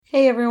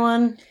Hey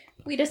everyone.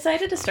 We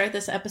decided to start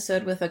this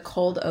episode with a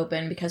cold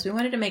open because we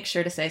wanted to make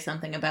sure to say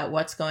something about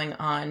what's going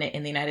on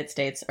in the United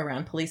States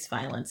around police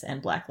violence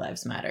and Black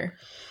Lives Matter.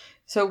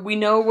 So we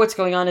know what's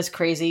going on is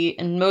crazy,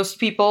 and most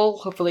people,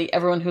 hopefully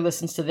everyone who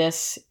listens to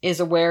this,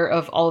 is aware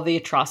of all of the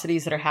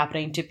atrocities that are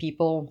happening to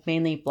people,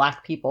 mainly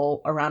Black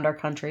people, around our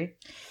country.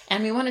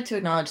 And we wanted to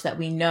acknowledge that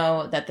we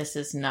know that this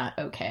is not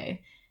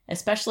okay.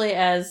 Especially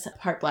as a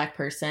part Black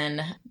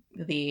person,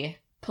 the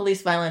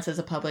police violence as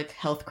a public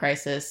health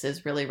crisis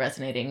is really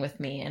resonating with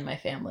me and my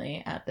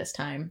family at this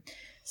time.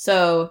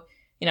 So,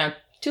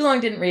 too long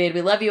didn't read.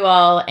 We love you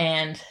all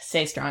and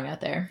stay strong out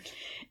there.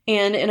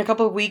 And in a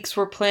couple of weeks,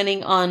 we're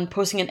planning on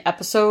posting an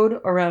episode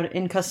around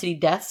in-custody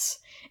deaths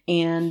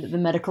and the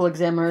medical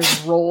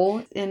examiner's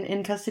role in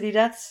in-custody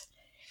deaths.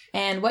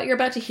 And what you're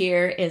about to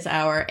hear is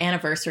our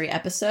anniversary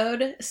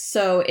episode,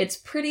 so it's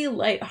pretty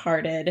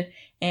lighthearted,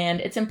 and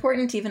it's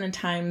important even in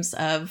times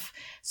of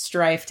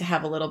strife to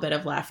have a little bit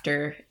of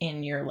laughter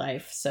in your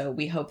life. So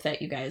we hope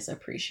that you guys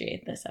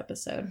appreciate this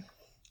episode.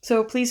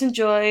 So please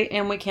enjoy,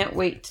 and we can't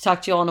wait to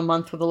talk to you all in a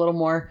month with a little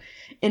more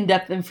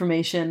in-depth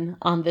information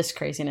on this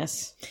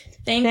craziness.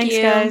 Thanks,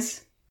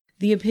 guys.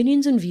 The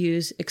opinions and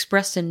views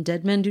expressed in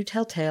Dead Men Do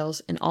Tell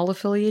Tales and all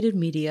affiliated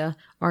media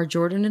are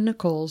Jordan and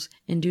Nicole's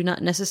and do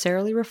not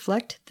necessarily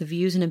reflect the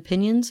views and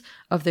opinions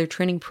of their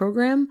training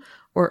program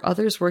or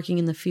others working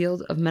in the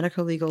field of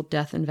medical legal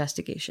death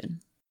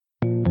investigation.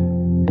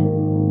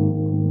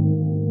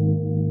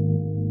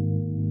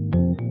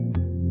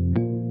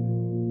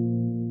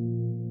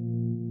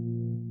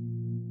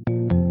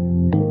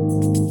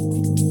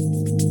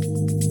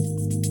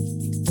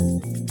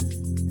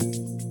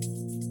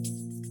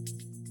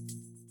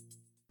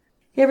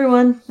 Hey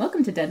everyone,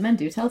 Welcome to Dead Men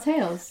Do Tell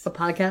Tales, a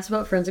podcast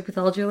about forensic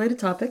pathology related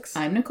topics.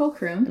 I'm Nicole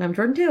Kroom. And I'm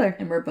Jordan Taylor.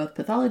 And we're both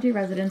pathology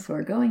residents who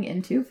are going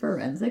into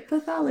forensic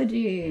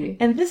pathology.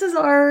 And this is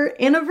our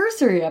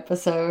anniversary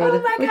episode,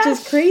 Oh my gosh, which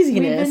is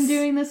craziness. We've been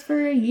doing this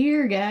for a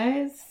year,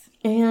 guys.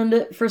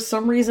 And for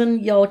some reason,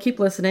 y'all keep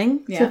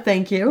listening, so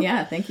thank you.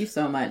 Yeah, thank you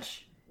so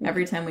much.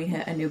 Every time we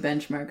hit a new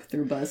benchmark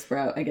through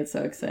Buzzsprout, I get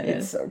so excited.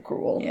 It's so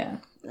cool. Yeah.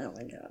 Oh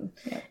my god.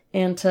 Yeah.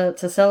 And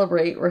to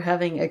celebrate, we're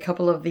having a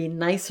couple of the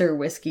nicer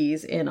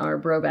whiskeys in our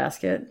bro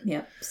basket.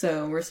 Yep.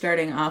 So we're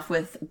starting off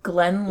with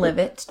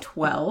Glenlivet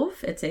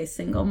 12. It's a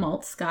single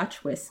malt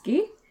Scotch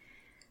whiskey.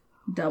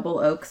 Double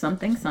oak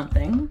something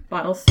something.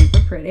 Bottle's super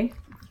pretty.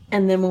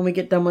 And then when we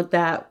get done with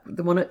that,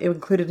 the one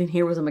included in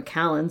here was a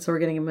Macallan. So we're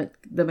getting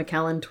the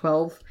Macallan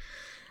 12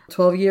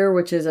 year,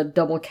 which is a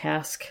double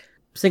cask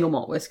single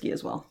malt whiskey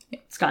as well. Yeah.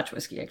 Scotch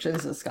whiskey, actually.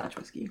 This is a Scotch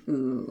whiskey.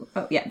 Ooh.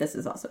 Oh, yeah, this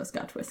is also a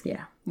Scotch whiskey.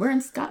 Yeah. We're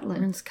in Scotland.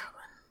 We're in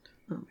Scotland.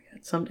 Oh my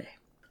god, someday.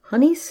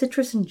 Honey,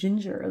 citrus, and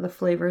ginger are the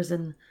flavors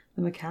in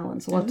the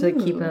Macallan. So we'll have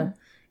to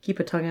keep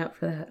a tongue out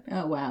for that.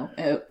 Oh, wow.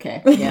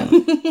 Okay. Yeah.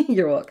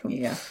 You're welcome.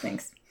 Yeah,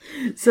 thanks.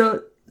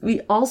 So we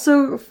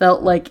also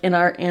felt like in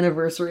our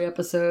anniversary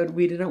episode,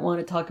 we didn't want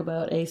to talk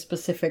about a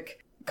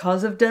specific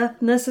cause of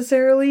death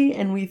necessarily,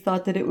 and we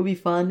thought that it would be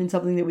fun and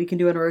something that we can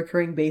do on a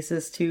recurring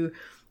basis to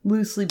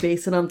loosely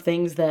base it on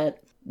things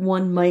that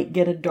one might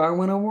get a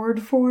Darwin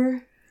Award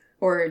for.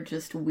 Or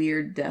just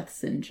weird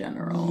deaths in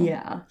general.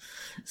 Yeah.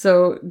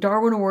 So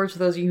Darwin Awards, for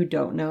those of you who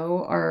don't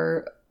know,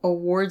 are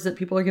awards that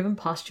people are given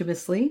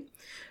posthumously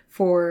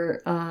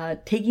for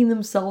taking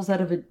themselves out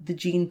of the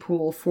gene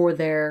pool for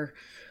their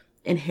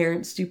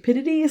inherent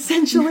stupidity,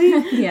 essentially.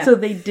 Yeah. So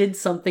they did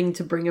something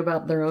to bring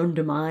about their own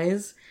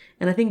demise.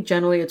 And I think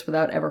generally it's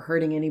without ever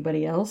hurting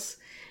anybody else.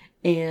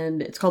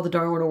 And it's called the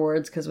Darwin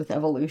Awards because with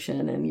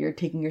evolution and you're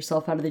taking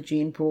yourself out of the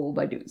gene pool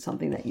by doing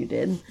something that you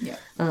did.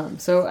 Yeah.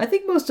 So I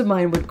think most of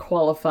mine would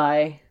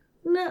qualify,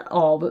 not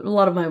all, but a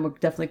lot of mine would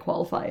definitely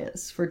qualify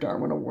as for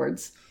Darwin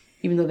Awards,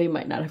 even though they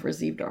might not have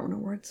received Darwin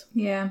Awards.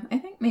 Yeah, I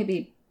think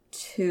maybe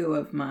 2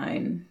 of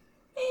mine,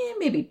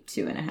 maybe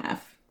 2.5.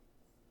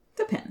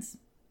 Depends.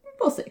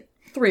 We'll see.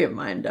 3 of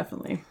mine,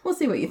 definitely. We'll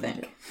see what you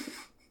think.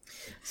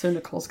 So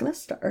Nicole's going to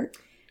start.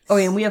 Oh,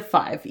 yeah, and we have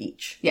 5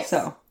 each. Yes.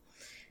 So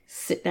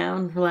sit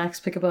down,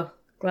 relax, pick up a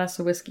glass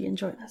of whiskey, and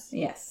join us.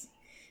 Yes.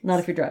 Not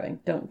if you're driving.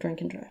 Don't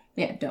drink and drive.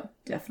 Yeah,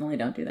 definitely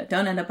don't do that.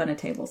 Don't end up on a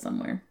table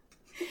somewhere.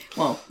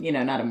 Well,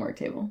 not a morgue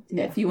table.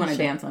 Yeah, if you want to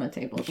dance on a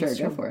table, sure,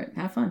 go for it.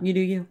 Have fun. You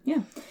do you.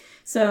 Yeah.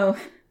 So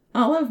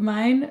all of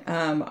mine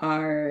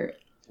are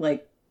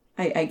like,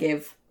 I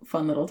gave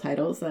fun little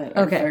titles that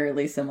are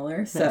fairly similar.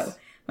 Nice. So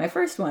my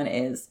first one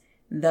is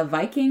The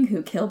Viking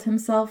Who Killed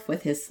Himself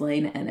with His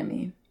Slain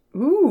Enemy.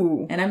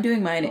 Ooh. And I'm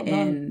doing mine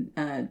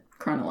in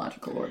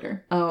chronological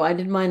order. Oh, I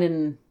did mine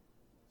in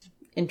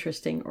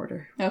interesting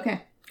order.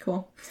 Okay,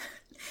 cool.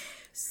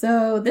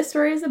 So this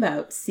story is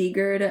about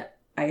Sigurd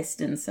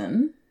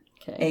Eysteinsson,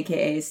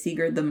 a.k.a.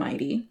 Sigurd the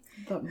Mighty,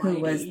 who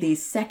was the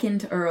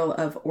 2nd Earl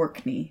of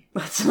Orkney.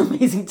 That's an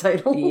amazing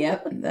title.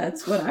 Yep,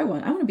 that's what I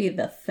want. I want to be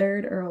the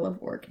 3rd Earl of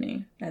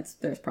Orkney.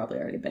 There's probably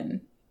already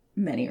been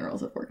many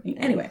Earls of Orkney.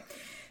 Anyway,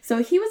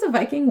 so he was a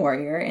Viking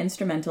warrior,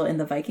 instrumental in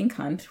the Viking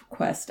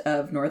conquest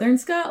of northern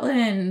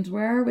Scotland,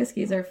 where our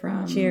whiskeys are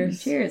from.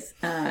 Cheers. Cheers.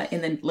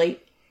 In the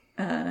late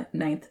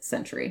 9th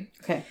century.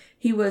 Okay.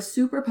 He was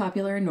super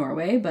popular in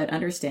Norway, but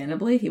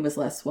understandably, he was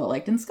less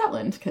well-liked in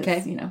Scotland because,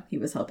 Okay. he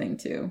was helping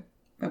to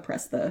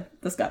oppress the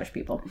Scottish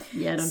people.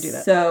 Yeah, don't do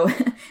that. So,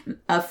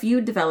 a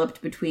feud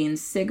developed between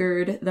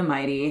Sigurd the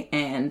Mighty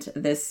and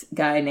this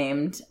guy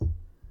named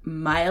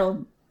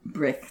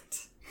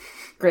Maelbricht,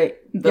 Great.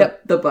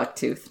 the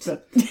buck-toothed.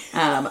 That's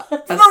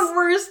the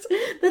worst.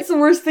 That's the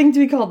worst thing to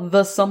be called.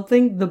 The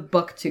something, the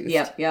buck-toothed.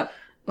 Yep.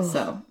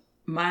 So,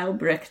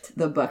 Maelbricht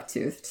the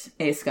buck-toothed,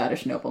 a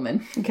Scottish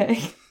nobleman.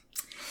 Okay.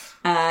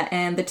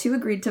 And the two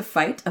agreed to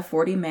fight a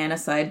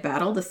 40-man-a-side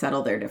battle to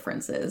settle their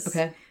differences.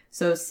 Okay.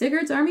 So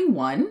Sigurd's army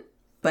won,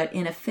 but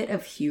in a fit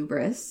of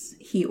hubris,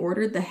 he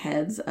ordered the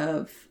heads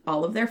of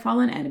all of their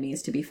fallen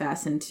enemies to be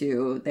fastened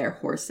to their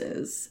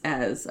horses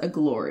as a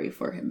glory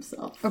for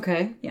himself.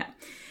 Okay. Yeah.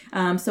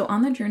 So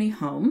on the journey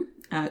home,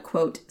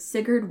 quote,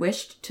 Sigurd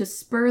wished to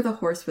spur the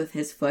horse with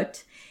his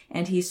foot,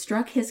 and he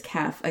struck his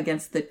calf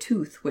against the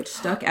tooth which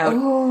stuck out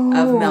of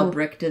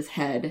Maelbricht's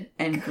head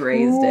and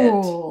grazed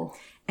it.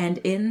 And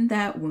in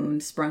that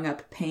wound sprung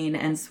up pain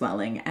and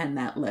swelling, and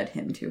that led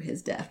him to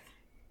his death.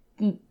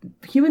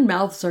 Human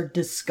mouths are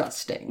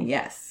disgusting.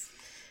 Yes.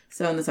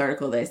 So in this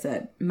article they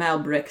said,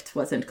 Maelbricht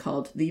wasn't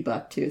called the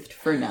buck-toothed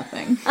for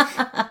nothing.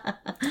 I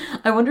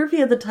wonder if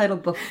he had the title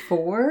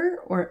before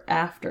or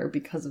after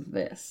because of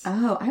this.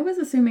 Oh, I was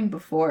assuming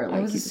before. I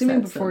was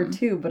assuming before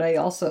too, but I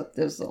also,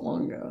 it was so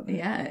long ago.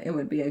 Yeah, it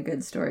would be a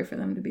good story for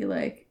them to be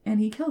like, and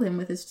he killed him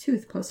with his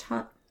tooth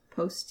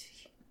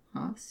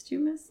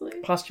posthumously.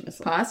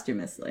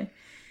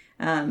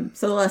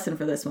 So the lesson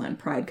for this one,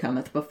 pride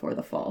cometh before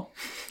the fall.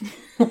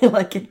 I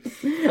like it.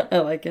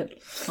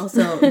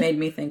 Also made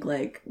me think,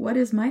 like, what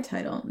is my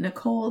title?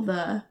 Nicole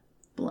the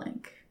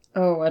blank.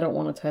 Oh, I don't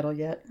want a title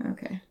yet.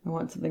 Okay. I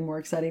want something more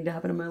exciting to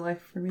happen in my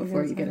life for me.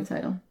 Before you get a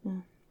title.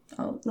 Yeah.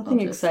 Nothing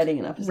exciting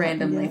enough.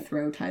 Randomly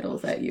throw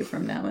titles at you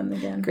from now and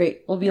again.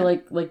 Great. We'll be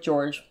like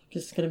George.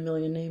 Just get a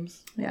million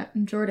names. Yeah.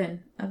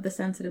 Jordan of the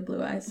sensitive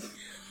blue eyes.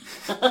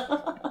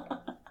 I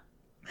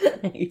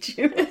hate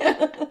you.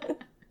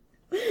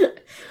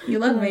 You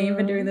love me. You've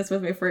been doing this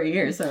with me for a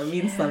year, so it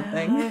means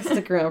something. I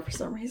stick around for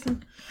some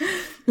reason.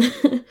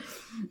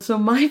 So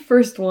my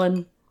first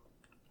one,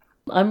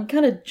 I'm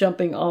kind of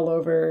jumping all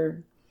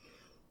over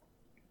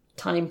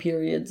time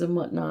periods and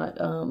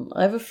whatnot.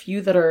 I have a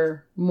few that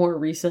are more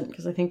recent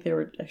because I think they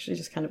were actually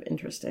just kind of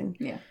interesting.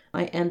 Yeah.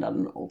 I end on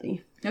an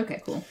oldie.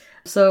 Okay, cool.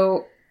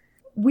 So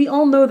we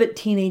all know that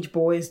teenage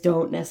boys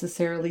don't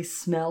necessarily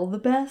smell the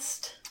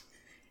best.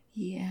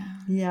 Yeah.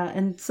 Yeah,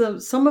 and so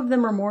some of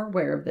them are more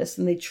aware of this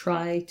and they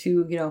try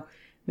to,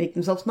 make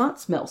themselves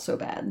not smell so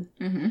bad.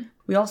 Mm-hmm.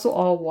 We also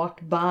all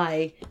walked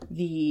by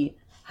the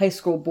high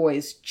school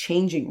boys'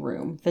 changing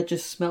room that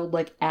just smelled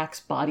like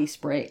Axe body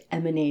spray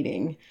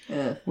emanating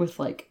with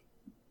like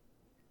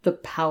the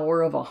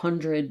power of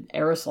 100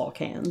 aerosol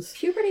cans.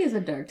 Puberty is a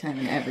dark time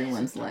in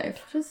everyone's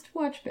life. Just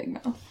watch Big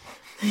Mouth.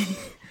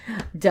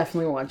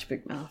 Definitely watch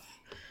Big Mouth.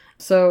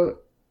 So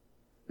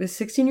the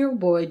 16-year-old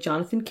boy,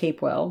 Jonathan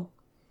Capewell,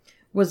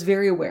 was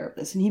very aware of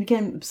this and he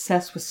became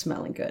obsessed with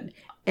smelling good.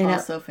 And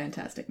also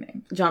fantastic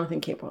name. Jonathan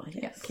Capewell.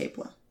 Yes,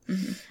 Capewell.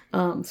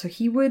 Mm-hmm. So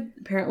he would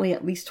apparently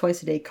at least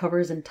twice a day cover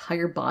his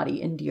entire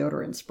body in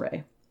deodorant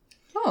spray.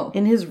 Oh.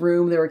 In his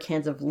room, there were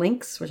cans of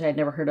Lynx, which I had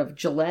never heard of,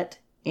 Gillette,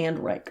 and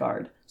Right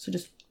Guard. So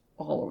just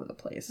all over the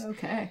place.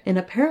 Okay. And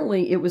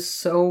apparently it was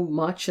so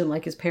much, and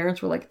like his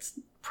parents were like, it's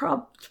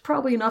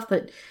probably enough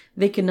that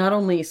they could not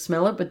only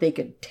smell it, but they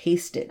could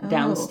taste it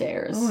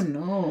downstairs. Oh,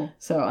 no.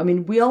 So, I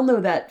mean, we all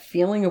know that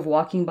feeling of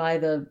walking by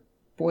the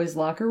boys'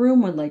 locker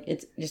room when like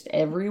it's just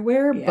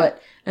everywhere,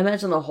 but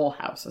imagine the whole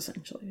house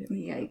essentially.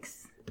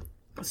 Yikes.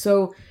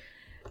 So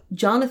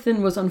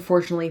Jonathan was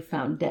unfortunately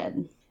found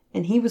dead,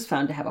 and he was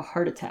found to have a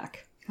heart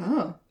attack.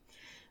 Oh.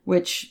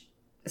 Which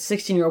a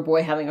 16-year-old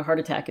boy having a heart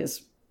attack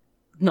is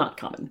not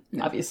common,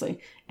 obviously.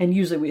 And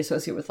usually we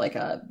associate with like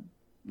a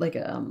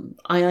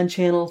ion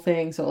channel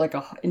thing, so like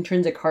a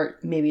intrinsic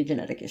heart, maybe a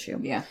genetic issue.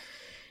 Yeah.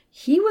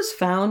 He was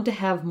found to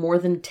have more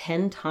than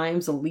 10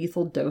 times the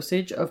lethal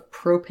dosage of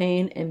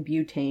propane and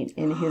butane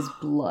in his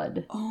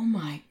blood. Oh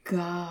my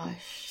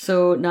gosh.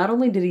 So not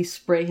only did he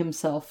spray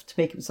himself to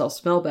make himself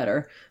smell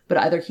better, but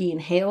either he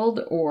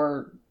inhaled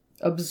or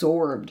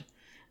absorbed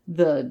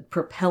the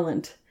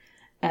propellant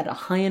at a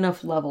high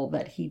enough level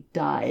that he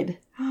died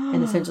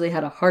and essentially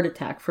had a heart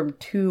attack from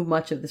too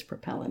much of this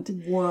propellant.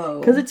 Whoa.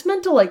 Because it's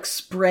meant to like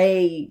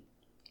spray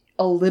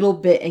a little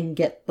bit and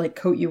get like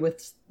coat you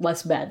with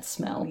less bad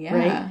smell,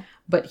 right?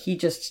 But he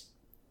just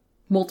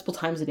multiple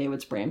times a day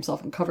would spray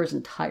himself and cover his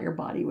entire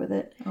body with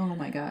it. Oh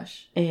my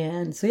gosh.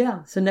 And so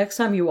next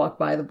time you walk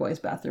by the boys'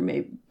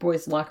 bathroom,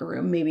 boys' locker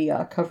room, maybe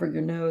cover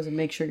your nose and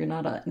make sure you're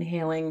not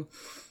inhaling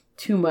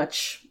too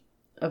much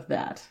of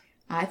that.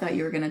 I thought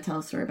you were going to tell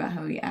a story about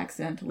how he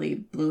accidentally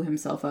blew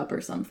himself up or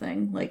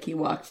something. Like he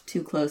walked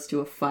too close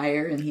to a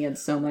fire and he had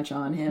so much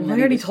on him. Well, I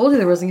already told you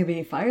there wasn't going to be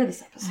any fire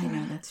this episode. I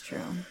know, that's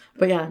true.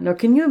 But yeah, no,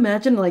 can you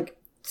imagine like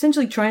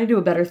essentially trying to do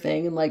a better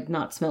thing and like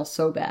not smell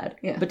so bad,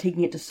 but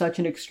taking it to such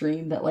an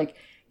extreme that like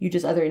you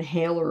just either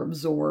inhale or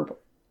absorb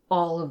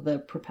all of the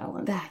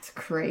propellant. That's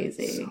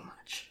crazy. So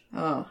much.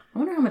 Oh, I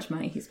wonder how much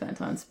money he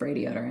spent on spray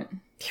deodorant.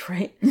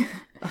 Right?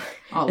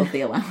 All of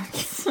the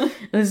allowance.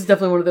 This is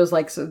definitely one of those,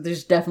 like, so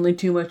there's definitely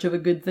too much of a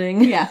good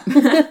thing. Yeah.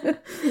 I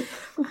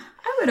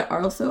would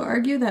also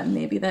argue that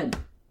maybe that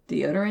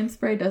deodorant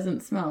spray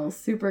doesn't smell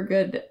super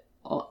good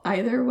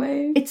either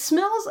way. It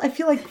smells, I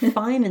feel like,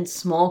 fine in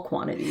small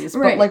quantities.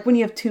 Right. But, like, when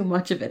you have too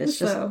much of it, it's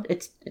just, So-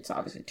 it's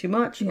obviously too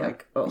much. Yeah.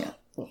 Like, oh. Yeah.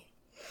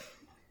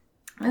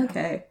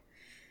 Okay.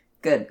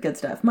 Good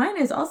stuff. Mine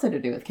is also to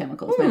do with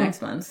chemicals, my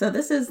next one. So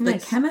this is the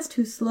Nice. chemist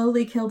who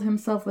slowly killed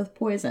himself with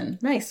poison.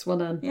 Nice. Well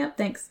done. Yep,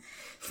 thanks.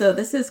 So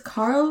this is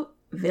Carl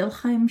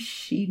Wilhelm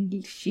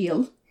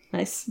Scheele.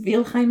 Nice.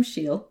 Wilhelm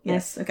Scheele.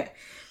 Yes, okay.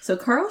 So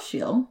Carl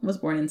Scheele was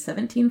born in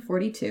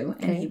 1742,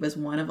 and Okay. he was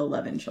one of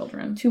 11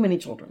 children. Too many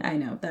children. I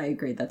know, I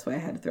agreed. That's why I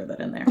had to throw that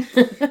in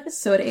there.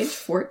 So at age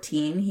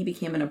 14, he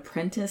became an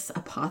apprentice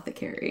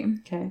apothecary,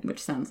 Okay.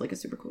 which sounds like a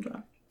super cool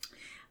job.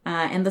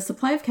 And the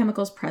supply of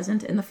chemicals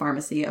present in the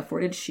pharmacy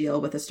afforded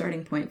Scheele with a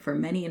starting point for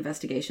many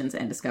investigations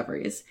and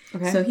discoveries.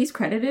 Okay. So he's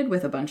credited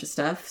with a bunch of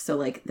stuff. So,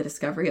 like, the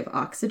discovery of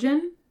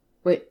oxygen.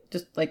 Wait,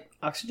 just, like,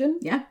 oxygen?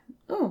 Yeah.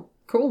 Oh,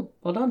 cool.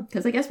 Well done.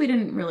 Because I guess we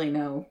didn't really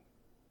know,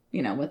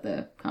 what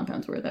the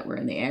compounds were that were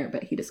in the air,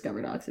 but he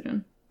discovered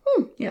oxygen.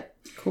 Yeah.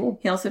 Cool.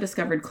 He also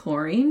discovered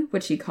chlorine,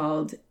 which he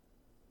called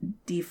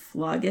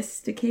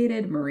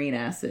dephlogisticated marine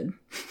acid.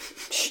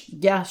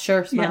 Yeah,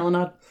 sure. Smile and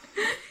nod.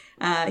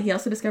 He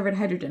also discovered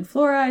hydrogen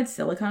fluoride,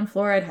 silicon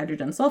fluoride,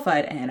 hydrogen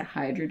sulfide, and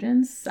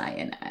hydrogen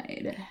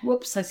cyanide.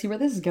 Whoops, I see where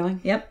this is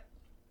going. Yep.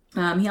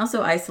 He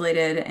also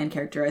isolated and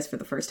characterized for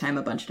the first time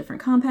a bunch of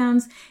different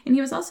compounds, and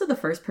he was also the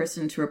first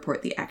person to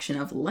report the action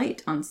of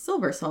light on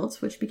silver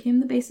salts, which became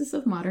the basis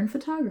of modern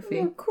photography.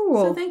 Oh,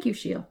 cool. So thank you,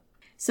 Scheele.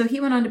 So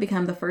he went on to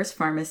become the first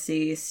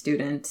pharmacy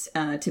student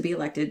to be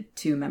elected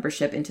to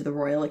membership into the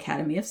Royal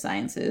Academy of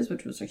Sciences,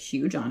 which was a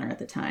huge honor at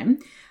the time.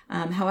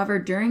 However,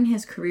 during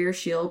his career,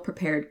 Scheele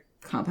prepared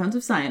compounds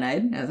of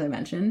cyanide, as I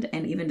mentioned,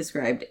 and even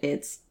described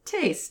its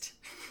taste.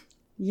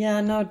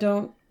 Yeah, no,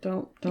 don't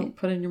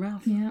put it in your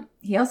mouth. Yeah.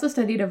 He also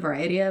studied a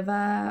variety of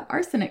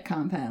arsenic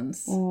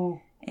compounds. Oh.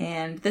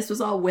 And this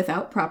was all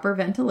without proper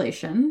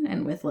ventilation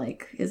and with,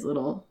 like, his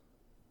little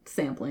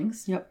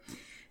samplings. Yep.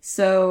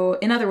 So,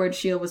 in other words,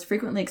 Scheele was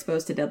frequently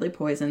exposed to deadly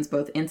poisons,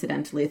 both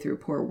incidentally through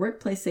poor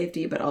workplace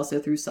safety, but also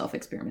through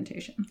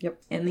self-experimentation.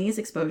 Yep. And these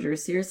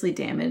exposures seriously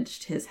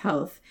damaged his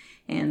health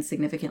and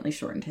significantly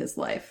shortened his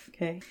life.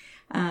 Okay.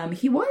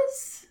 He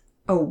was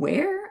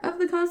aware of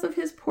the cause of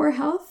his poor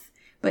health,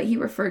 but he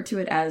referred to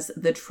it as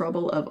the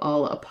trouble of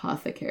all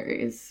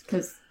apothecaries.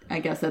 Because I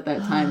guess at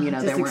that time,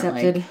 Just there weren't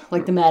accepted,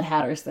 like the Mad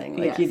Hatter's thing.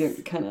 Like, you Yes.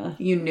 didn't kind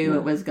of... you knew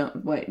it was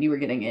what you were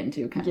getting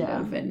into, kind Yeah.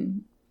 of,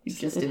 and you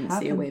just It didn't see a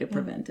happened, way to yeah.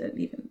 prevent it,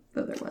 even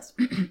though there was.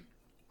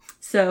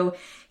 So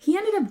he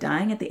ended up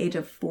dying at the age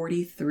of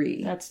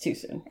 43. That's too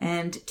soon.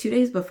 And 2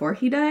 days before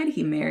he died,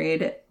 he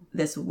married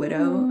this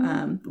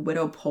widow,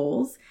 Widow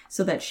Poles,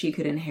 so that she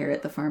could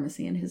inherit the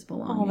pharmacy and his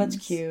belongings. Oh, that's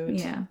cute.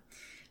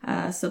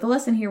 Yeah. So the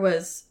lesson here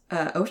was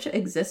OSHA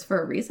exists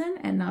for a reason,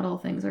 and not all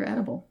things are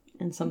edible.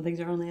 And some things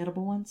are only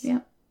edible ones?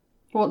 Yeah.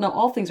 Well, no,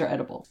 all things are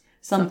edible.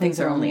 Some things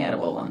are only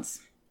edible ones.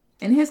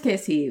 In his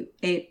case, he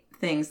ate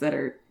things that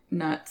are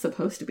not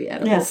supposed to be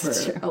edible Yes,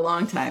 it's for true. a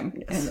long time,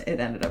 Yes. and it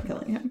ended up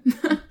killing him.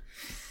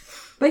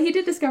 But he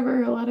did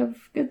discover a lot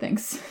of good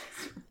things.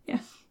 Yeah.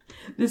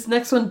 This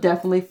next one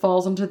definitely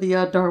falls into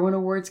the Darwin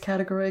Awards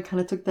category. I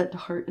kind of took that to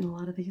heart in a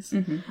lot of these.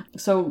 Mm-hmm.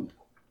 So,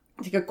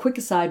 take a quick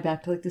aside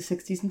back to like the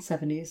 60s and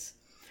 70s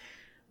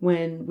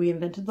when we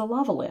invented the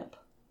lava lamp.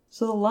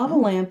 So the lava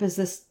lamp is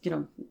this,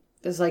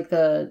 there's like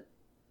the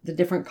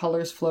different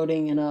colors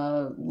floating in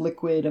a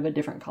liquid of a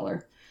different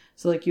color.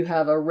 So like you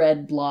have a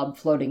red blob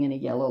floating in a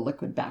yellow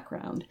liquid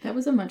background. That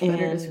was a much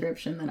better And-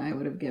 description than I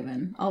would have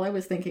given. All I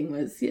was thinking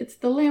was, it's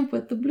the lamp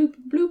with the bloop,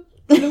 bloop,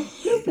 bloop,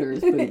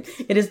 bloopers,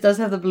 bloops. It does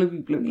have the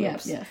bloopy bloop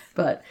Yes, bloops. yes.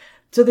 But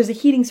so there's a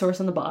heating source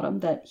on the bottom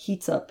that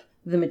heats up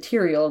the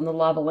material in the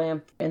lava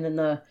lamp, and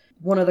then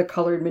one of the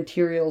colored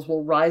materials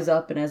will rise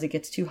up, and as it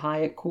gets too high,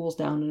 it cools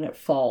down and it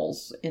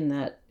falls in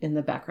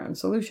the background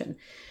solution.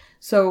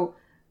 So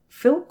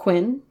Philip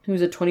Quinn,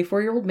 who's a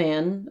 24-year-old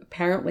man,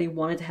 apparently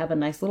wanted to have a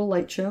nice little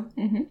light show.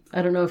 Mm-hmm.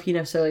 I don't know if he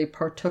necessarily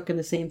partook in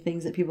the same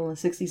things that people in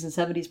the 60s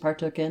and 70s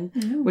partook in,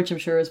 which I'm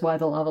sure is why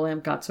the lava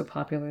lamp got so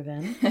popular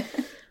then.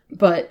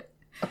 But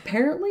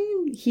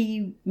apparently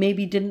he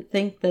maybe didn't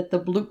think that the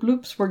bloop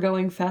bloops were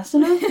going fast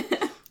enough,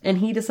 and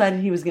he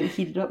decided he was going to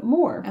heat it up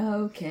more.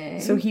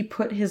 Okay. So he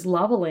put his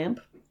lava lamp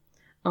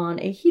on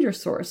a heater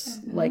source,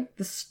 like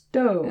the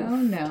stove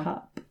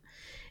top.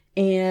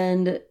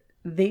 And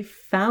they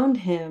found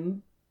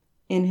him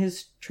in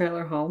his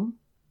trailer home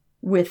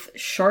with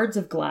shards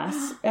of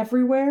glass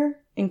everywhere,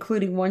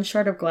 including one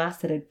shard of glass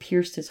that had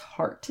pierced his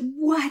heart.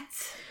 What?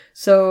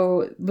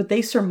 So what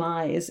they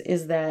surmise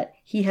is that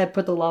he had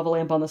put the lava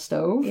lamp on the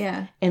stove,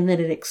 Yeah. and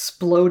then it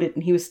exploded,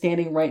 and he was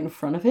standing right in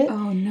front of it,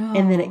 Oh, no.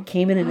 and then it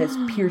came in and it's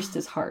pierced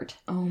his heart.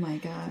 Oh, my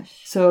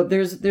gosh. So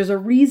there's a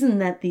reason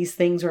that these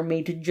things are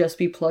made to just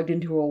be plugged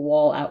into a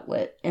wall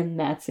outlet, and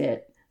that's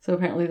it. So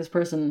apparently this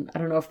person, I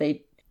don't know if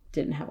they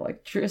didn't have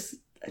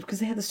electricity, because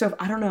they had the stove,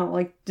 I don't know,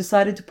 like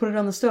decided to put it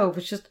on the stove.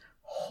 It's just a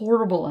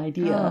horrible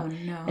idea. Oh,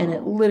 no. And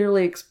it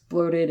literally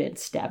exploded and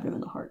stabbed him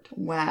in the heart.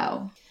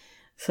 Wow.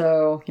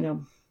 So,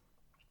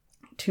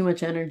 too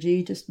much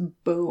energy, just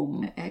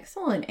boom.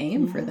 Excellent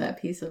aim for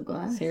that piece of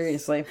glass.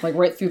 Seriously. Like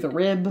right through the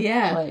rib.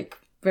 Yeah. Like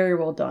very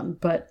well done.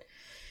 But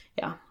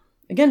yeah.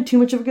 Again, too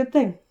much of a good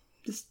thing.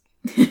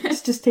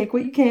 Just take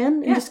what you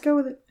can and just go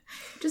with it.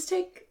 Just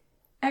take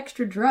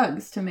extra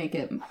drugs to make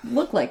it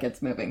look like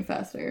it's moving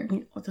faster.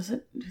 What does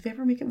it? Do they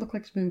ever make it look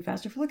like it's moving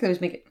faster? I feel like they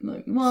always make it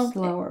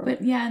slower.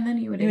 But yeah, and then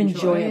you would You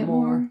enjoy it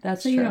more.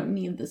 That's so true. you don't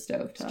need the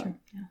stovetop. true.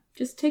 Yeah.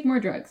 Just take more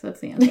drugs. That's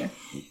the answer.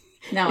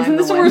 Now Isn't I'm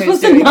this the what one we're who's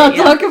supposed to doing not it,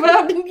 yeah. talk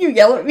about? Didn't you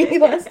yell at me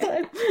last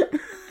time?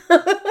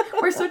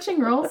 We're switching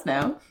roles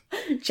now.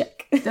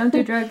 Check. Don't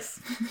do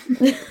drugs.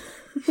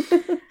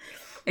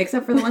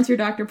 Except for the ones your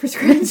doctor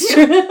prescribes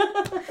you.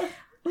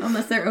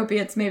 Unless they're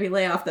opiates, maybe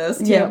lay off those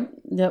too.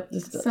 Yep.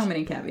 So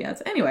many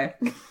caveats. Anyway.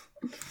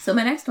 So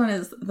my next one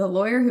is the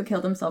lawyer who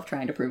killed himself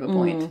trying to prove a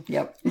point.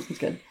 Yep. This is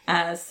good.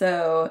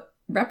 So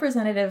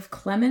Representative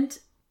Clement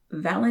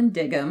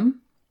Vallandigham.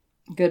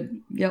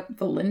 Good. Yep.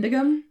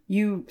 Vallandigham?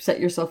 You set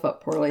yourself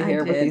up poorly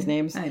here with these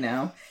names. I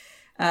know.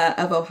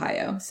 Of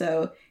Ohio.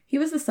 So he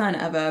was the son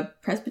of a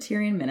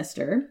Presbyterian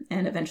minister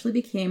and eventually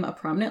became a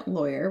prominent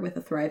lawyer with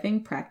a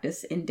thriving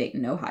practice in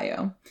Dayton,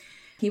 Ohio.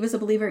 He was a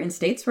believer in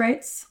states'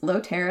 rights, low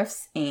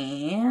tariffs,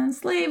 and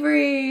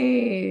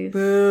slavery.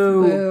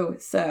 Boo. Boo.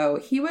 So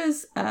he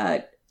was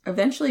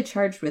eventually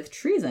charged with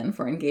treason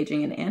for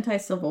engaging in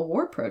anti-Civil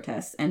War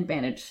protests and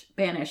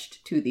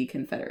banished to the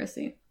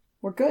Confederacy.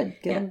 We're good.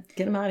 Get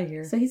him out of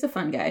here. So he's a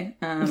fun guy.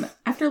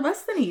 After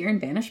less than a year in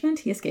banishment,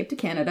 he escaped to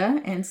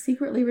Canada and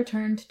secretly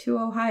returned to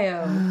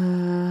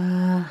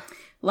Ohio.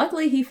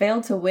 Luckily, he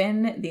failed to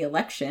win the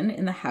election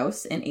in the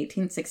House in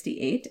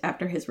 1868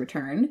 after his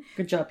return.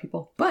 Good job,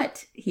 people.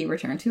 But he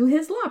returned to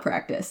his law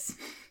practice.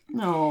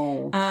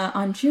 No.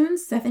 On June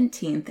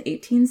 17th,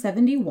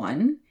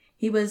 1871,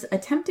 he was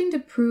attempting to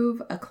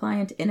prove a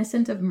client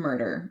innocent of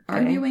murder,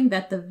 arguing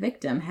that the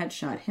victim had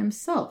shot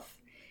himself.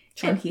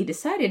 Sure. And he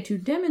decided to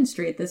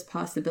demonstrate this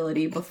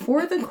possibility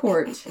before the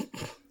court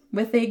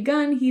with a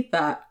gun he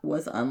thought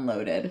was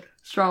unloaded.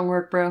 Strong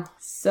work, bro.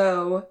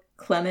 So,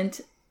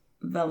 Clement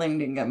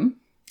Vallandigham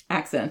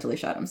accidentally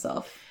shot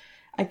himself.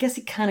 I guess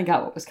he kind of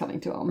got what was coming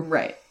to him.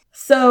 Right.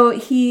 So,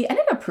 he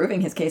ended up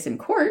proving his case in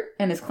court,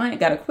 and his client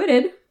got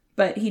acquitted,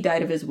 but he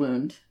died of his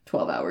wound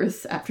 12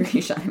 hours after he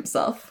shot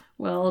himself.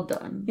 Well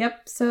done.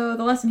 Yep. So,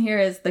 the lesson here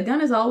is the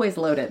gun is always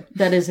loaded.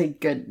 That is a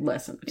good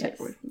lesson to take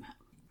away from that.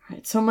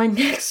 Right, so my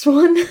next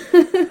one,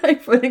 I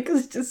put it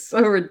because it's just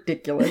so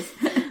ridiculous.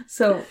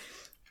 So,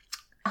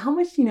 how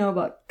much do you know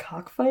about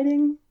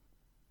cockfighting?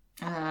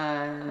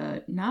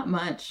 Not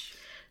much.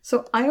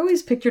 So I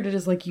always pictured it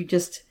as like you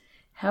just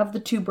have the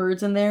two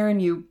birds in there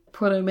and you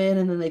put them in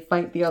and then they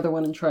fight the other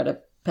one and try to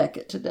peck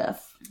it to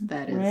death.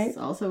 That is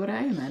also what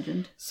I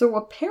imagined. So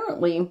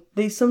apparently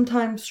they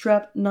sometimes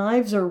strap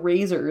knives or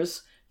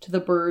razors to the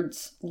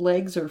bird's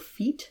legs or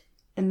feet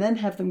and then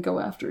have them go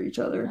after each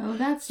other. Oh,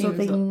 that seems so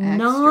they extra.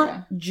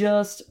 Not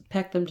just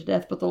peck them to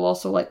death, but they'll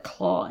also like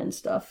claw and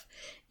stuff.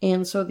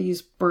 And so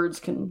these birds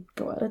can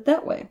go at it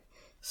that way.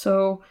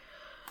 So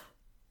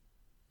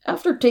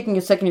after taking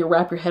a second to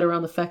wrap your head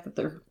around the fact that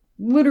they're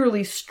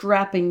literally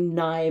strapping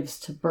knives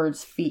to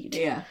birds' feet.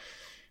 Yeah.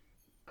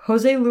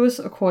 Jose Luis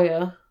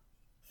Ocoya,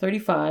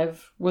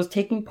 35, was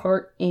taking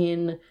part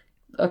in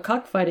a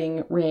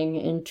cockfighting ring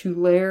in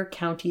Tulare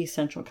County,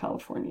 Central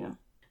California.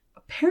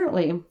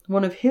 Apparently,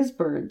 one of his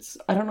birds,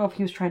 I don't know if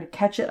he was trying to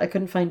catch it, I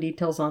couldn't find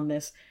details on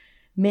this,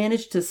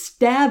 managed to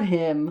stab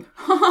him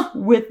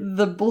with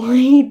the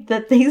blade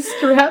that they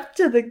strapped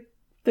to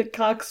the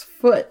cock's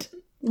foot.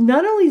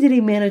 Not only did he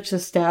manage to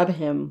stab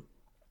him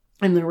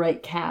in the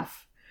right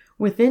calf,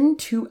 within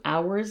 2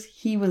 hours,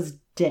 he was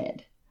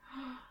dead.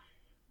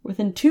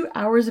 Within 2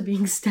 hours of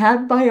being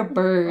stabbed by a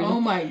bird, oh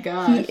my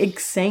gosh, he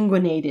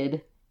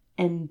exsanguinated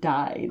and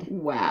died.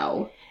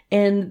 Wow.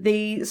 And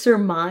they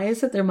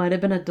surmise that there might have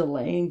been a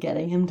delay in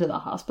getting him to the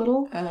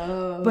hospital.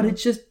 Oh. But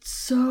it's just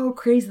so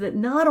crazy that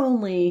not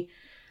only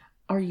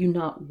are you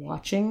not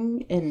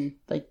watching and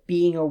like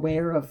being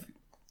aware of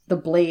the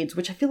blades,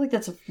 which I feel like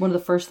that's one of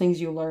the first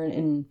things you learn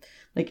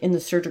in the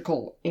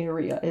surgical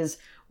area is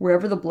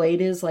wherever the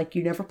blade is, like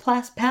you never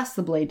pass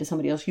the blade to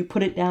somebody else. You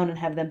put it down and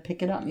have them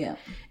pick it up. Yeah.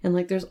 And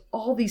like there's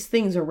all these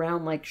things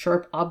around like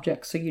sharp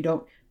objects so you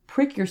don't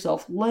prick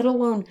yourself, let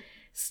alone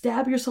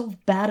stab yourself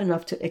bad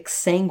enough to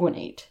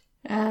exsanguinate.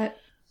 Oh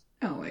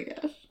my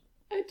gosh.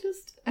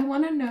 I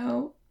want to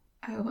know.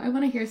 I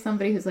want to hear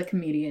somebody who's a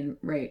comedian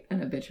write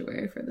an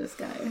obituary for this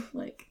guy.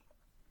 Like,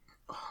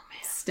 oh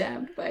man,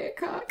 stabbed by a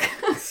cock.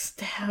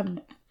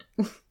 Stabbed.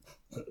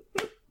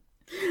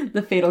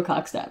 The fatal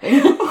cock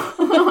stabbing.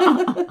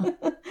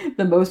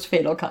 The most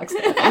fatal cock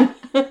stabbing.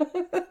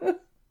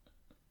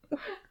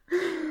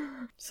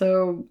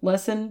 So,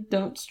 lesson,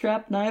 don't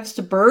strap knives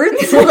to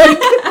birds.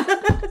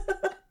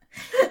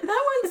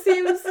 That one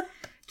seems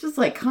just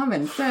like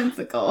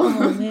commonsensical.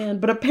 Oh, man.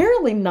 But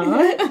apparently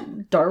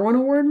not Darwin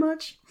Award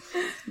much.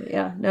 But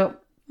yeah,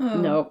 nope. Oh.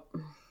 Nope.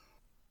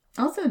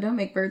 Also, don't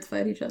make birds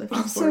fight each other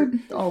for sport.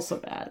 Also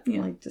bad.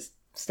 Yeah. Like, just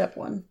step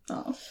one.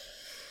 Oh.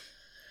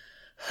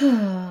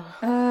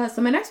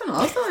 So my next one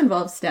also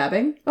involves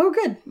stabbing. Oh,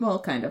 good. Well,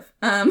 kind of.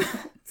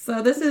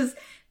 So this is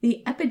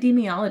the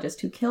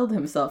epidemiologist who killed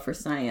himself for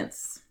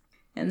science.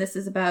 And this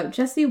is about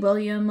Jesse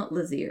William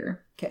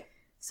Lazier. Okay.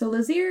 So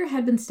Lazier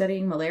had been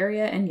studying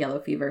malaria and yellow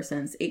fever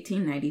since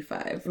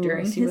 1895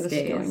 during his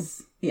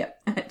days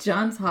at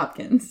Johns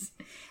Hopkins.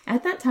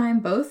 At that time,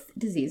 both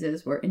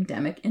diseases were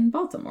endemic in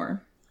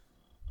Baltimore,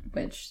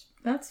 which,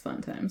 that's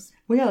fun times.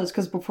 Well, yeah, it's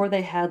because before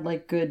they had,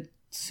 like, good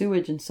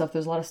sewage and stuff,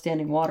 there's a lot of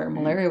standing water.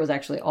 Malaria was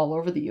actually all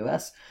over the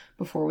U.S.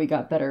 before we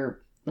got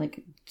better,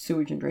 like,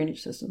 sewage and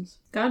drainage systems.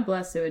 God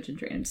bless sewage and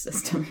drainage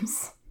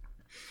systems.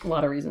 A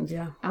lot of reasons,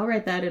 yeah. I'll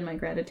write that in my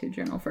gratitude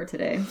journal for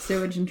today.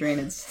 Sewage and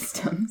drainage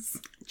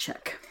systems.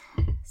 Check.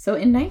 So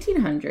in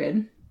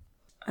 1900,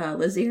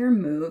 Lazier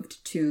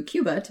moved to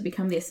Cuba to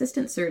become the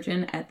assistant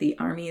surgeon at the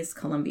Army's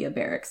Columbia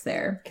Barracks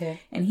there.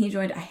 Okay. And he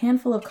joined a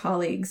handful of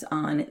colleagues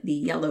on the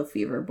Yellow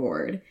Fever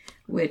Board,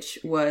 which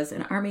was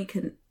an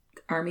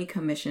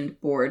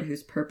Army-commissioned board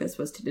whose purpose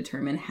was to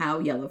determine how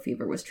yellow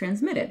fever was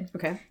transmitted.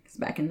 Okay. Because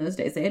back in those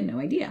days, they had no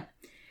idea.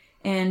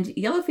 And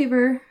yellow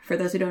fever, for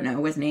those who don't know,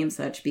 was named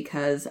such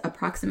because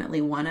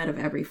approximately 1 out of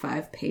every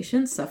 5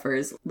 patients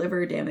suffers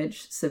liver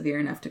damage severe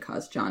enough to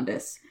cause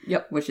jaundice.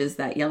 Yep. Which is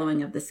that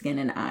yellowing of the skin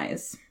and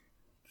eyes.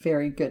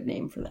 Very good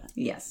name for that.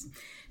 Yes.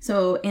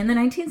 So in the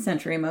 19th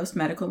century, most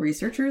medical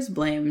researchers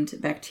blamed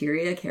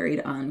bacteria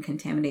carried on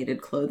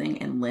contaminated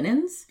clothing and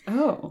linens.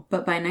 Oh.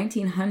 But by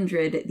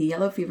 1900, the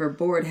Yellow Fever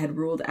Board had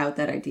ruled out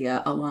that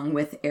idea along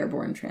with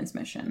airborne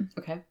transmission.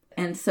 Okay.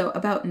 And so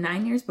about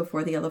 9 years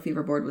before the Yellow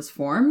Fever Board was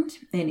formed,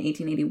 in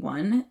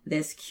 1881,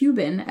 this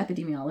Cuban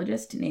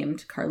epidemiologist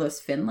named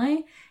Carlos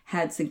Finlay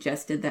had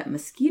suggested that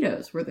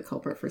mosquitoes were the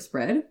culprit for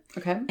spread.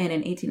 Okay. And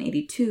in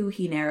 1882,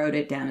 he narrowed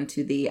it down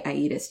to the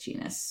Aedes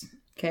genus.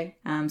 Okay.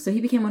 So he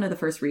became one of the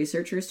first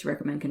researchers to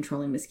recommend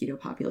controlling mosquito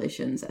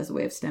populations as a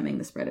way of stemming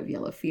the spread of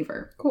yellow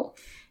fever. Cool.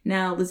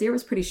 Now, Lazier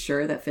was pretty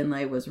sure that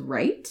Finlay was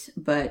right,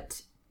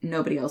 but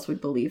nobody else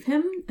would believe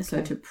him.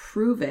 So to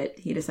prove it,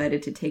 he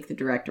decided to take the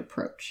direct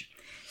approach.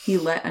 He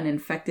let an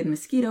infected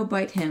mosquito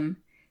bite him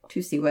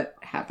to see what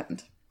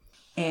happened.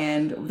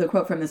 And the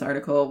quote from this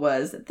article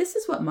was, "This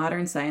is what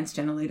modern science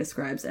generally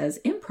describes as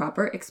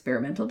improper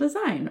experimental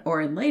design, or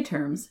in lay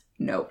terms,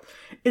 nope."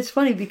 It's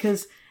funny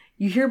because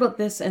you hear about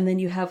this and then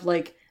you have,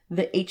 like,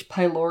 the H.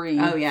 pylori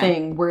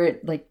thing where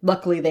it, like,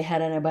 luckily they had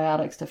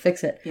antibiotics to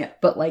fix it. Yeah.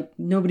 But, like,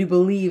 nobody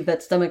believed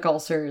that stomach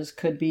ulcers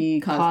could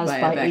be caused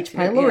by H.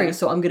 bacteria, pylori. yeah.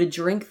 So I'm going to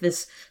drink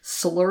this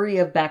slurry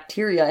of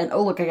bacteria and,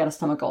 oh, look, I got a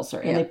stomach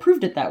ulcer. And they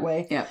proved it that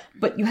way. Yeah.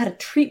 But you had a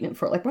treatment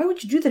for it. Like, why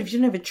would you do that if you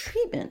didn't have a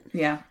treatment?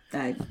 Yeah,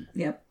 died.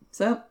 Yep.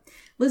 So,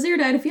 Lazier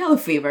died of yellow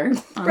fever on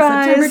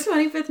Surprise.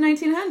 September 25th,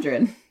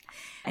 1900.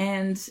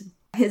 And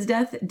his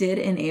death did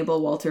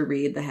enable Walter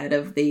Reed, the head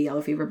of the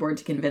Yellow Fever Board,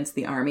 to convince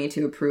the Army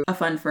to approve a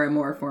fund for a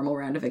more formal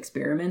round of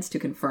experiments to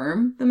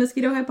confirm the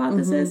mosquito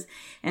hypothesis.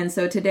 And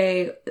so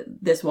today,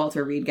 this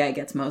Walter Reed guy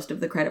gets most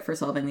of the credit for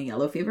solving the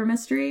yellow fever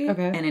mystery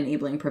and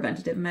enabling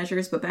preventative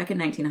measures. But back in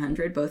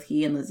 1900, both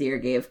he and Lazier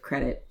gave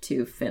credit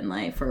to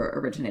Finlay for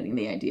originating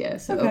the idea.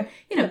 So,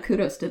 you know,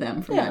 kudos to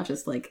them for not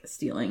just, like,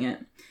 stealing it.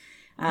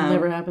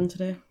 Never happened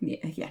today.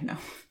 Yeah, no.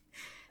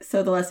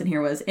 So the lesson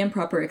here was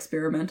improper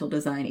experimental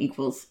design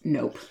equals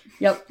nope.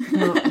 Yep.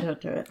 No,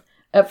 don't do it.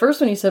 At first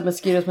when you said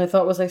mosquitoes, my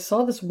thought was I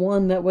saw this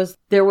one that was...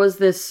 There was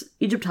this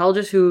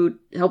Egyptologist who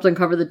helped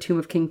uncover the tomb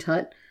of King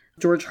Tut,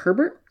 George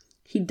Herbert.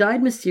 He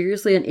died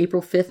mysteriously on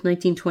April 5th,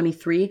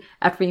 1923,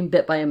 after being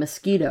bit by a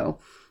mosquito.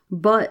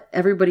 But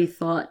everybody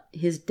thought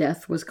his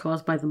death was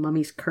caused by the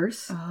mummy's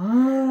curse.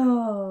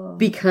 Oh.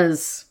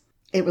 Because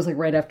it was, like,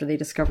 right after they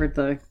discovered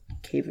the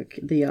cave of,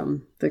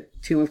 the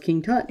tomb of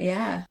King Tut.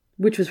 Yeah.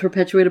 Which was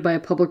perpetuated by a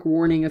public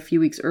warning a few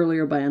weeks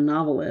earlier by a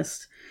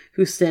novelist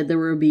who said there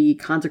would be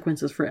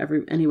consequences for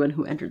anyone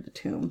who entered the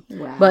tomb.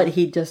 Wow. But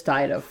he just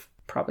died of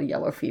probably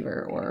yellow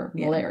fever or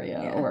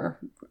malaria or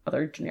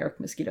other generic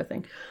mosquito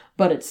thing.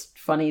 But it's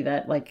funny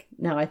that, like,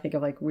 now I think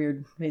of, like,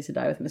 weird ways to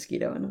die with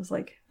mosquito, and I was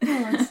like,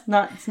 oh,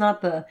 it's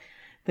not the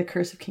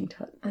curse of King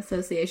Tut.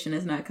 Association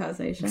is not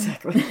causation.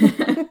 Exactly.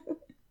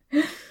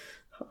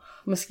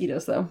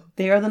 Mosquitoes, though.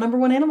 They are the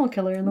 #1 animal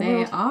killer in the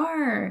world. They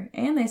are.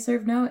 And they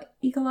serve no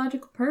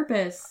ecological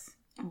purpose.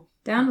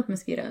 Down with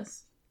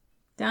mosquitoes.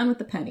 Down with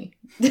the penny.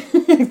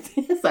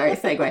 Sorry,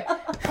 segue.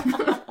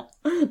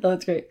 No,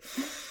 that's great.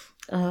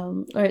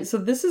 All right, so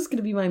this is going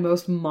to be my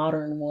most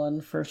modern one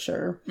for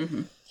sure.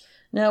 Mm-hmm.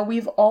 Now,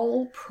 we've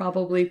all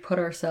probably put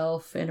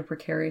ourselves in a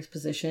precarious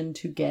position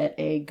to get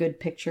a good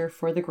picture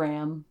for the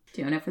gram.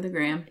 Doing it for the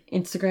gram.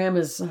 Instagram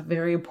is a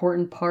very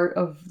important part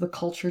of the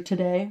culture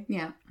today.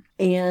 Yeah.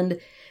 And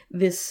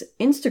this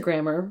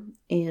Instagrammer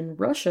in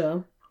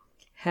Russia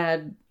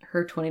had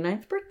her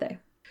 29th birthday.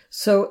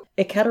 So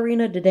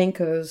Ekaterina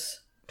Didenko's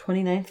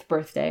 29th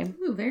birthday.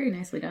 Ooh, very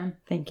nicely done.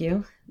 Thank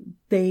you.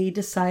 They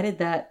decided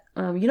that,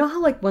 you know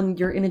how like when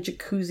you're in a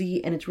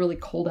jacuzzi and it's really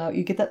cold out,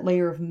 you get that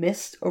layer of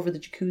mist over the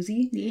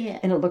jacuzzi? Yeah.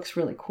 And it looks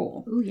really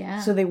cool. Ooh, yeah.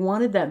 So they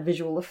wanted that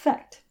visual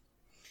effect.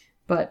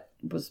 But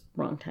it was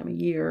wrong time of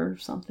year or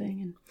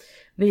something. And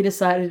they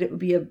decided it would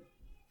be a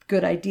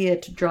good idea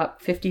to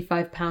drop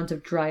 55 pounds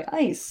of dry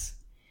ice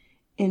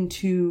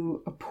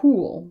into a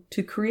pool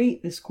to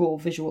create this cool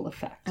visual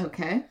effect.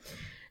 Okay.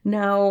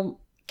 Now,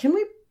 can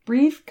we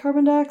breathe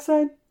carbon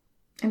dioxide?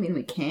 I mean,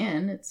 we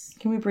can.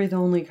 Can we breathe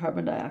only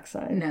carbon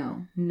dioxide?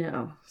 No.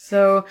 No.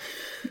 So...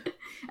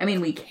 I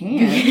mean, we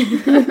can.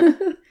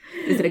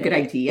 Is it a good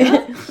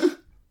idea?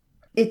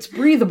 It's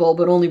breathable,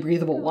 but only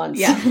breathable once.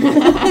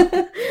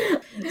 Yeah.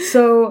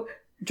 So,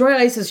 dry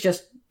ice is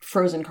just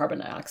frozen carbon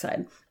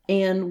dioxide.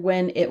 And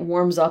when it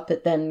warms up,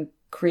 it then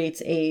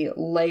creates a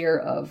layer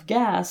of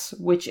gas,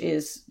 which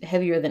is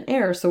heavier than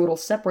air, so it'll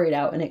separate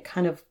out and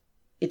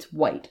it's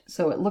white.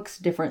 So it looks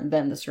different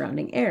than the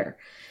surrounding air.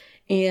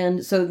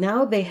 And so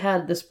now they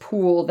had this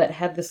pool that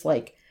had this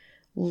like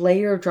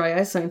layer of dry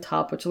ice on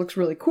top, which looks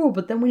really cool.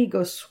 But then when you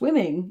go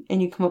swimming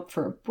and you come up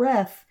for a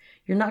breath,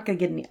 you're not going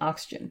to get any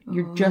oxygen.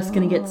 You're just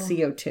going to get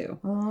CO2.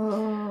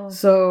 Oh.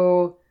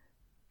 So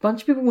a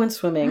bunch of people went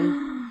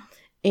swimming.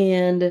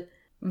 And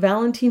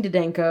Valentin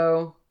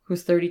Didenko,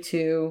 who's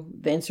 32,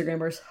 the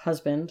Instagrammer's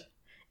husband,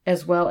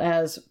 as well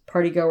as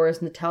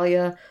partygoers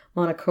Natalia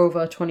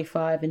Monakova,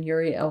 25, and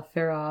Yuri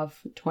Elferov,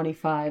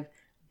 25,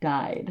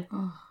 died.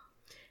 Oh.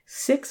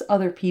 6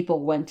 other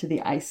people went to the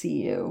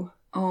ICU.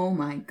 Oh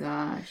my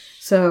gosh.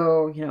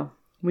 So,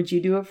 would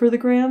you do it for the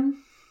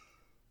gram?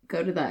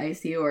 Go to the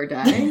ICU or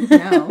die?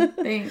 No,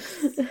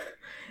 thanks.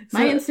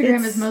 My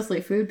Instagram is mostly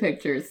food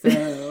pictures,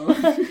 so...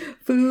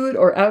 Food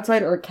or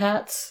outside or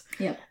cats.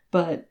 Yep.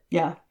 But,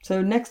 yeah.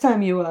 So next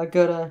time you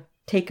go to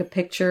take a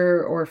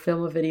picture or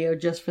film a video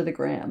just for the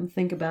gram,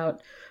 think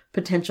about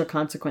potential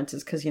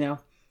consequences because,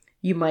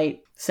 you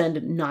might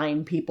send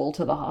 9 people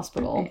to the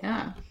hospital.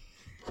 Yeah.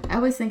 I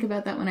always think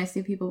about that when I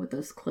see people with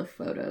those cliff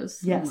photos.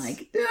 Yes. I'm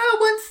like,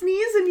 one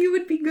sneeze and you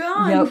would be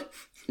gone. Yep.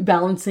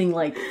 Balancing,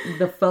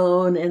 the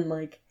phone and,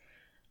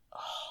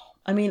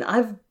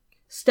 I've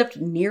stepped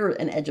near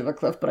an edge of a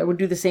cliff, but I would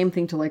do the same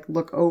thing to,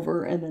 look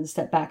over and then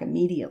step back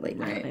immediately.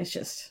 Right. It's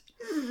just,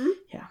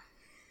 yeah.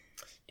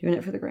 Doing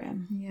it for the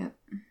gram. Yep.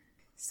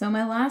 So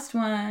my last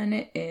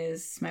one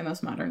is my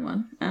most modern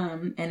one.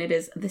 And it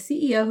is the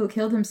CEO who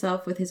killed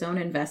himself with his own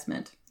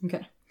investment.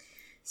 Okay.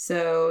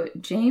 So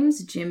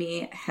James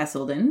Jimmy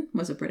Heselden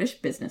was a British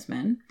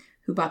businessman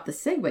who bought the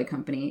Segway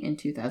company in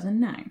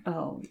 2009.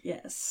 Oh,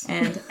 yes.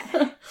 And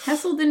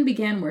Heselden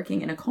began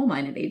working in a coal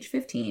mine at age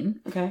 15.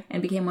 Okay.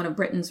 And became one of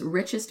Britain's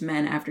richest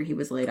men after he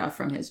was laid off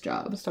from his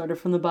job. Started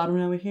from the bottom,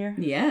 now we're here.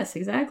 Yes,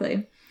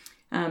 exactly.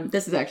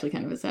 This is actually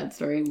kind of a sad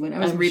story. When I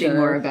was reading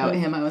more about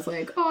him, I was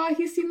like, oh,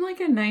 he seemed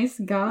like a nice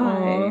guy.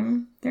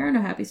 Aww. There are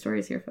no happy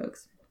stories here,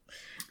 folks.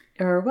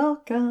 You're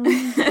welcome.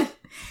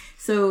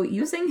 So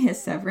using his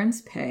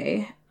severance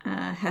pay,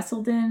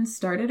 Heselden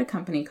started a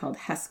company called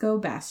Hesco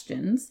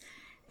Bastions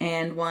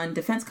and won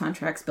defense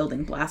contracts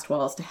building blast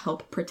walls to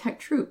help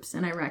protect troops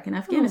in Iraq and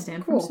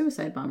Afghanistan from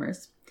suicide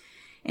bombers.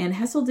 And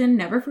Heselden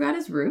never forgot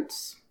his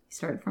roots. He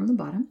started from the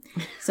bottom.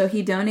 So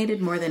he donated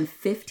more than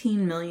 $15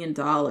 million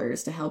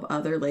to help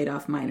other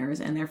laid-off miners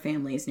and their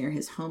families near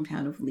his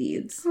hometown of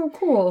Leeds. Oh,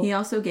 cool. He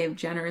also gave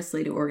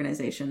generously to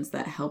organizations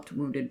that helped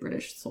wounded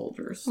British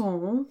soldiers.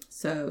 Oh.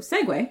 So,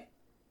 segue.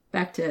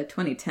 Back to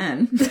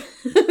 2010.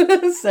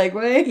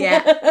 Segue?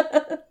 Yeah.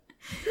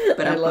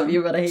 But I love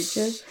you, but I hate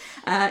you.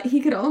 He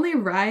could only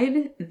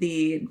ride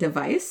the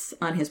device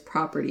on his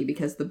property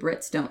because the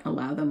Brits don't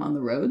allow them on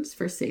the roads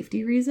for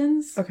safety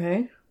reasons.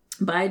 Okay.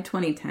 By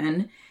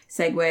 2010,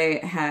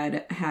 Segway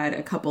had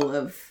a couple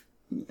of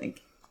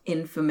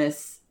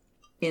infamous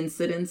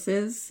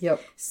incidences.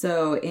 Yep.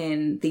 So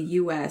in the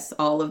US,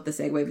 all of the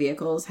Segway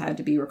vehicles had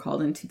to be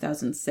recalled in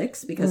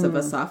 2006 because of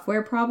a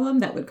software problem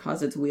that would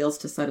cause its wheels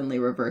to suddenly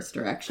reverse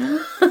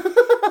direction.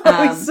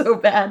 That was so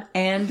bad.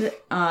 And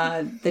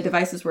the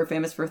devices were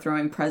famous for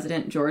throwing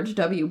President George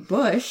W.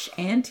 Bush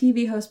and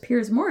TV host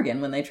Piers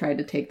Morgan when they tried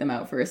to take them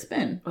out for a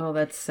spin. Oh,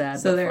 that's sad.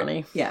 So but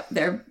funny. Yeah,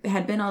 there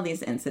had been all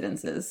these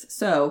incidences.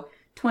 So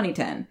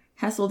 2010,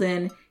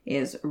 Heselden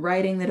is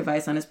riding the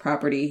device on his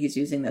property. He's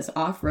using this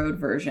off-road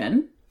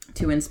version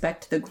to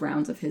inspect the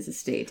grounds of his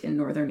estate in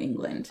northern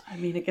England. I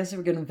guess if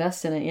we're going to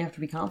invest in it, you have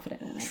to be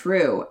confident in it.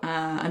 True.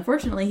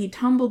 Unfortunately, he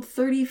tumbled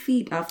 30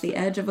 feet off the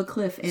edge of a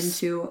cliff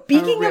into a river.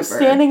 Speaking of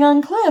standing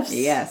on cliffs.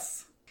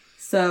 Yes.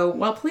 So,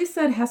 while police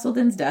said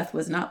Heselden's death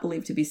was not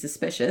believed to be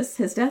suspicious,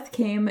 his death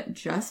came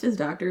just as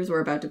doctors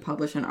were about to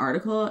publish an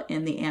article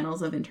in the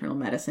Annals of Internal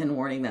Medicine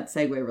warning that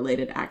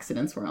Segway-related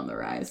accidents were on the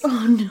rise.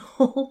 Oh,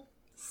 no.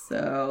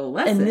 So,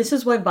 And this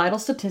is why vital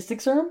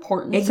statistics are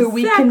important. Exactly. So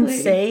we can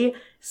say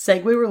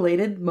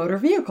Segway-related motor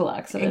vehicle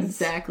accidents.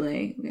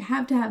 Exactly. We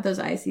have to have those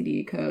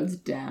ICD codes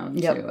down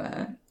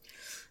to...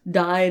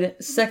 Died,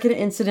 second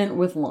incident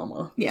with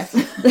llama. Yes.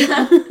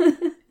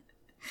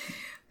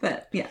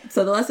 But yeah,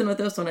 so the lesson with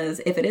this one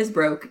is if it is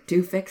broke,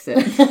 do fix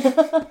it.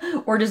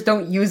 Or just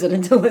don't use it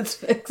until it's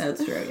fixed.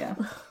 That's true, yeah.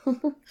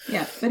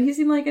 Yeah, but he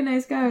seemed like a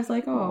nice guy. I was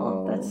like,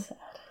 oh. That's sad.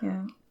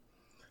 Yeah.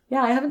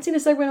 Yeah, I haven't seen a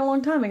Segway in a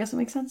long time. I guess it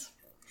makes sense.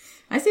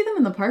 I see them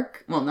in the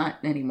park. Well, not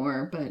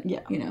anymore, but,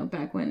 yeah, you know,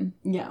 back when,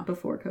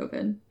 before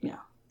COVID. Yeah.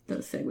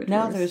 Those Segway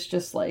Now tours. there's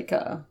just like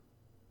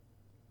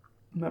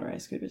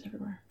motorized scooters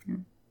everywhere. Yeah.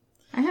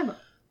 I have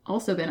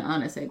also been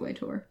on a Segway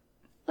tour.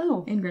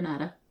 Oh. In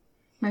Granada.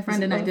 My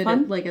friend and I did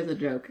it like as a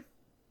joke.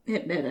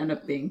 It ended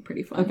up being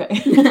pretty fun. Okay.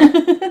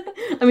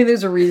 I mean,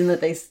 there's a reason that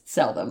they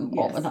sell them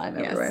all the time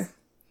everywhere.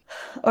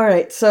 Yes. All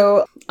right,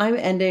 so I'm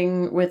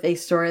ending with a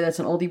story that's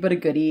an oldie but a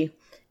goodie,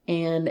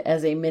 and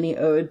as a mini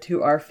ode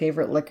to our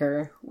favorite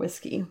liquor,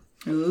 whiskey.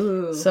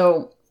 Ooh.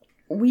 So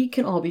we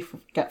can all be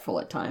forgetful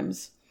at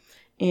times,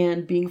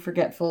 and being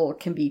forgetful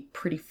can be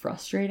pretty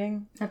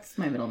frustrating. That's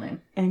my middle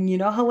name. And you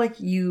know how, like,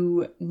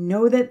 you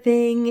know that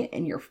thing,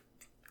 and you're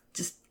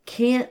just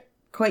can't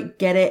quite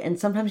get it, and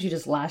sometimes you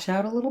just lash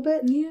out a little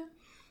bit? Yeah.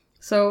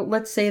 So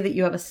let's say that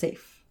you have a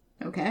safe.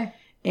 Okay.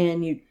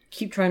 And you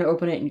keep trying to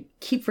open it, and you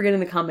keep forgetting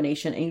the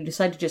combination, and you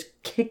decide to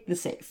just kick the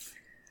safe.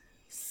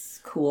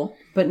 Cool.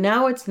 But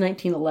now it's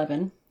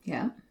 1911.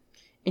 Yeah.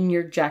 And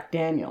you're Jack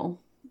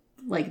Daniel.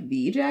 Like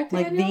the Jack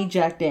Daniel? Like the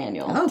Jack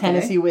Daniel. Okay.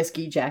 Tennessee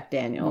whiskey Jack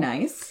Daniel.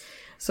 Nice.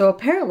 So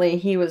apparently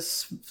he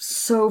was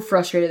so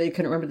frustrated that he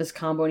couldn't remember this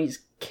combo, and he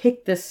just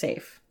kicked this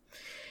safe,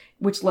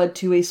 which led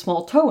to a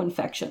small toe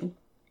infection.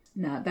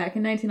 Not back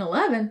in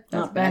 1911.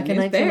 Not back in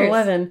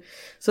 1911. Bears.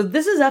 So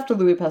this is after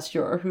Louis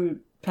Pasteur, who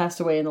passed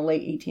away in the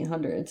late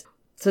 1800s.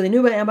 So they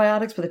knew about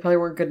antibiotics, but they probably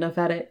weren't good enough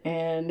at it.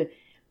 And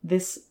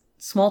this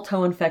small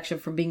toe infection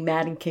from being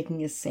mad and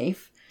kicking his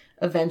safe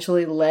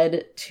eventually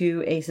led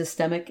to a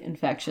systemic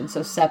infection,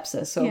 so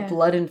sepsis, so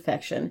blood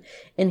infection.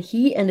 And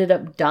he ended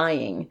up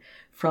dying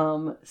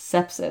from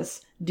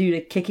sepsis due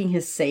to kicking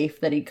his safe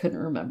that he couldn't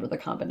remember the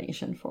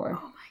combination for.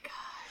 Oh my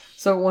gosh.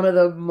 So one of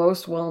the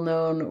most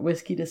well-known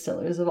whiskey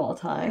distillers of all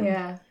time.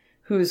 Yeah.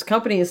 Whose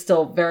company is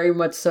still very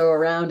much so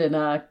around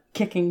and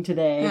kicking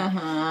today,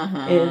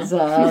 is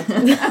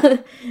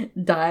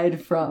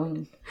died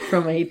from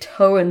a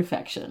toe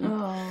infection.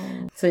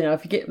 Oh. So, you know,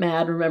 if you get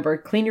mad, remember,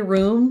 clean your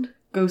room,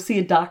 go see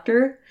a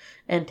doctor,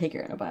 and take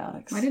your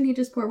antibiotics. Why didn't he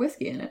just pour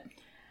whiskey in it?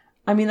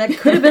 I mean, that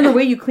could have been the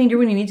way you cleaned your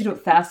room. You need to do it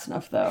fast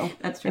enough, though.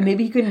 That's true. And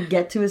maybe he couldn't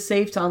get to his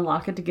safe to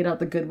unlock it to get out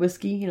the good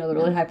whiskey, you know, the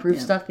really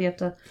high-proof stuff that you have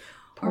to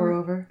pour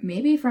over.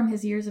 Maybe from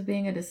his years of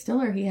being a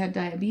distiller, he had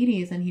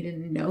diabetes and he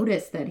didn't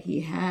notice that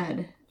he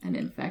had an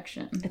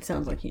infection. It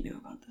sounds like he knew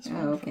about this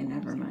one. Oh, okay,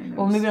 never mind.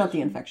 Well, maybe not the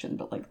infection,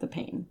 but like the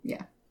pain.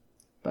 Yeah.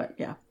 But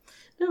yeah.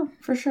 No,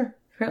 for sure.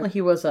 Apparently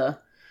he was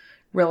a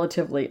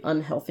relatively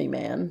unhealthy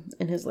man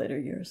in his later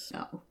years.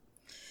 No.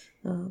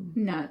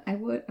 I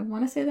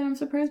want to say that I'm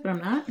surprised, but I'm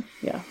not.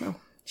 Yeah, no.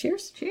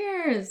 Cheers.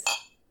 Cheers.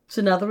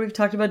 So now that we've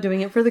talked about doing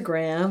it for the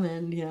gram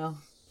and, you know,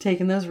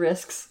 taking those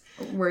risks,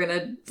 we're going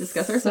to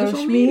discuss our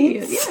social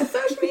media. Yeah,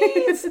 social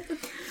medias.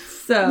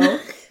 So,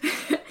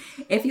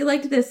 if you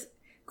liked this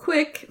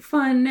quick,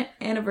 fun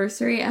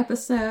anniversary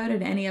episode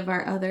and any of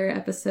our other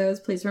episodes,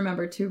 please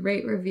remember to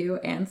rate, review,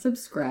 and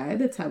subscribe.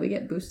 That's how we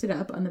get boosted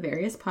up on the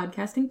various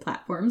podcasting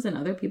platforms and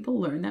other people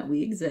learn that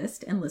we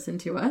exist and listen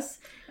to us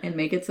and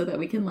make it so that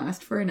we can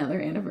last for another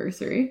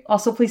anniversary.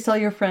 Also, please tell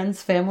your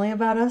friends, family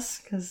about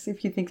us, because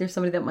if you think there's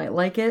somebody that might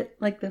like it,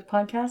 like the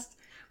podcast,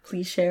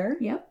 please share.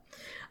 Yep.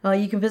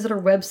 You can visit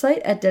our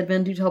website at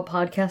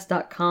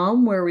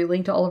deadmendotellpodcast.com, where we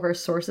link to all of our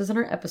sources in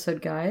our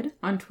episode guide.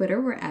 On Twitter,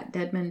 we're at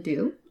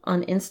deadmendo.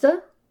 On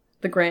Insta,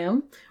 the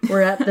gram, we're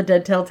at the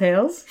Dead Tell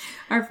Tales.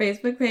 Our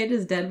Facebook page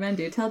is Dead Men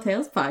Do Tell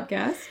Tales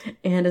Podcast.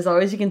 And as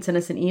always, you can send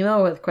us an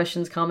email with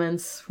questions,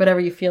 comments, whatever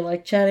you feel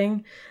like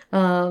chatting,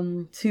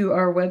 to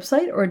our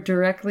website or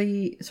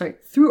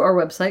through our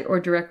website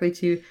or directly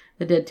to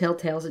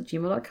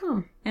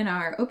thedeadtelltales@gmail.com. And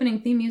our opening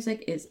theme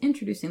music is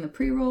Introducing the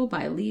Pre-Roll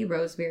by Lee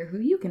Rosevear, who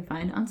you can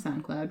find on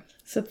SoundCloud.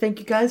 So thank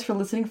you guys for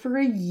listening for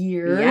a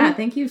year. Yeah,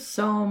 thank you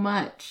so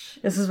much.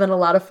 This has been a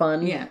lot of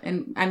fun. Yeah,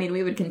 and I mean,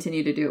 we would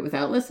continue to do it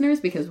without listeners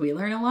because we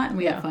learn a lot and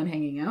we have fun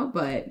hanging out,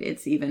 but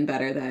it's even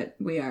better that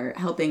we are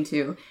helping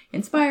to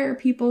inspire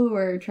people who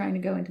are trying to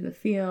go into the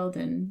field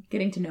and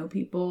getting to know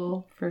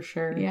people. For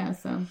sure. Yeah,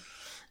 so.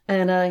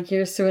 And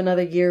here's to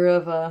another year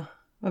of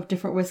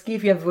different whiskey.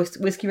 If you have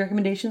whiskey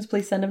recommendations,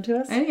 please send them to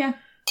us. Oh, yeah.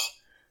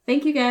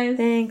 Thank you, guys.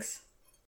 Thanks.